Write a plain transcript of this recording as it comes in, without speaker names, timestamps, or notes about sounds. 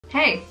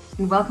Hey,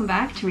 and welcome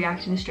back to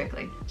Reacting to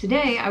Strictly.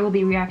 Today I will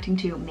be reacting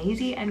to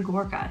Maisie and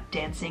Gorka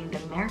dancing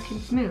the American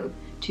Smooth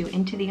to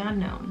Into the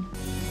Unknown.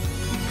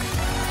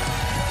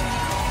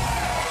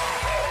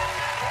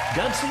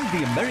 Dancing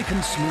the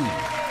American Smooth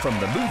from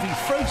the movie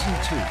Frozen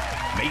 2,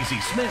 Maisie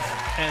Smith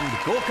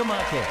and Gorka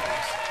Marquez.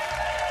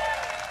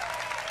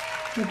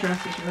 The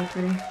dress is really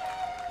pretty.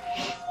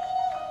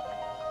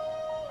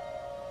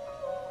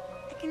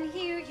 I can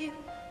hear you,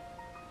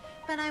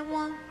 but I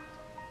want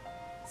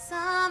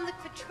some look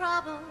for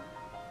trouble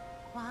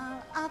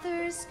while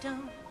others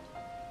don't.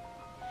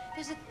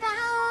 There's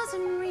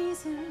 1,000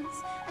 reasons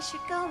I should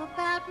go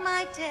about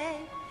my day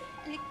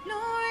and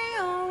ignore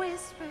your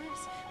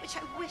whispers, which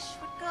I wish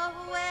would go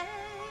away.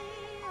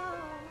 Oh.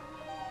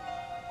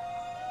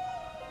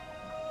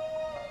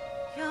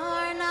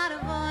 You're not a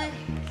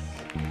voice,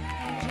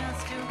 you're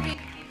just a ring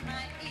in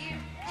my ear.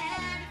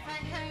 And if I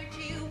heard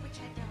you, which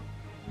I don't,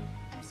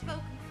 I'm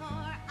spoken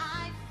for,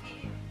 I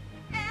fear.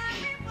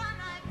 Everyone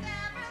I've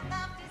ever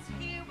loved is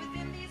here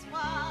within these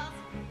walls.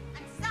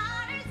 I'm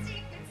sorry,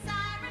 secret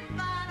siren,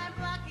 but I'm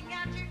blocking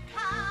out your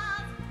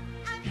calls.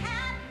 I've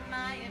had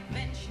my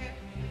adventure,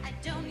 I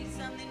don't need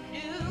something new.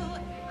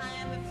 I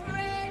am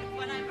afraid of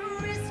what I'm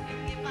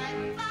risking if I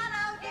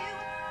follow you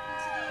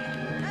into the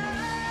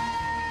unknown.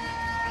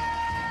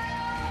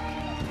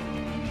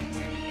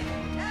 Into the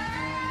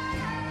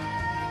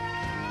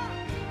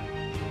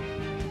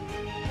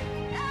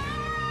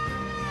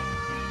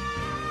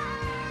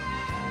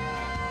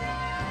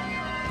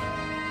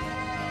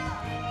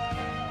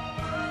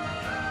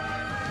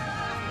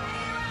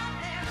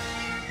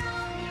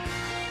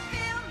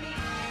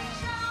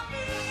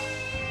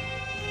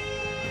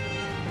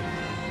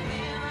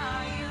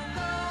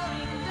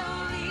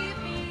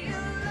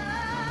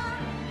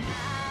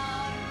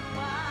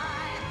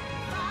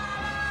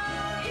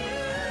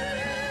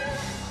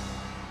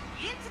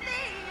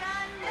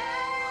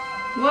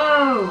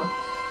Whoa!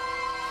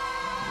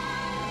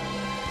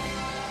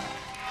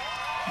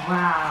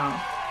 Wow.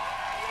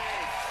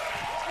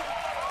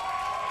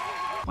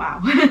 Wow.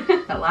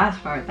 That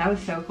last part, that was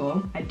so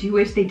cool. I do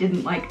wish they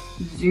didn't like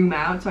zoom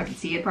out so I could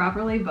see it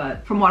properly,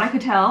 but from what I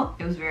could tell,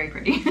 it was very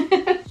pretty.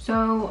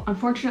 So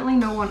unfortunately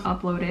no one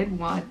uploaded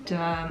what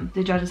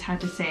the judges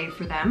had to say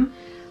for them,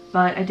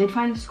 but I did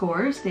find the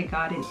scores. They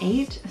got an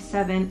 8, a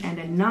 7, and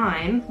a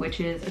 9, which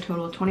is a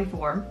total of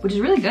 24, which is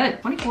really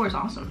good. 24 is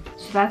awesome.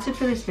 So that's it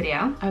for this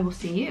video. I will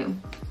see you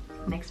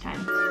next time.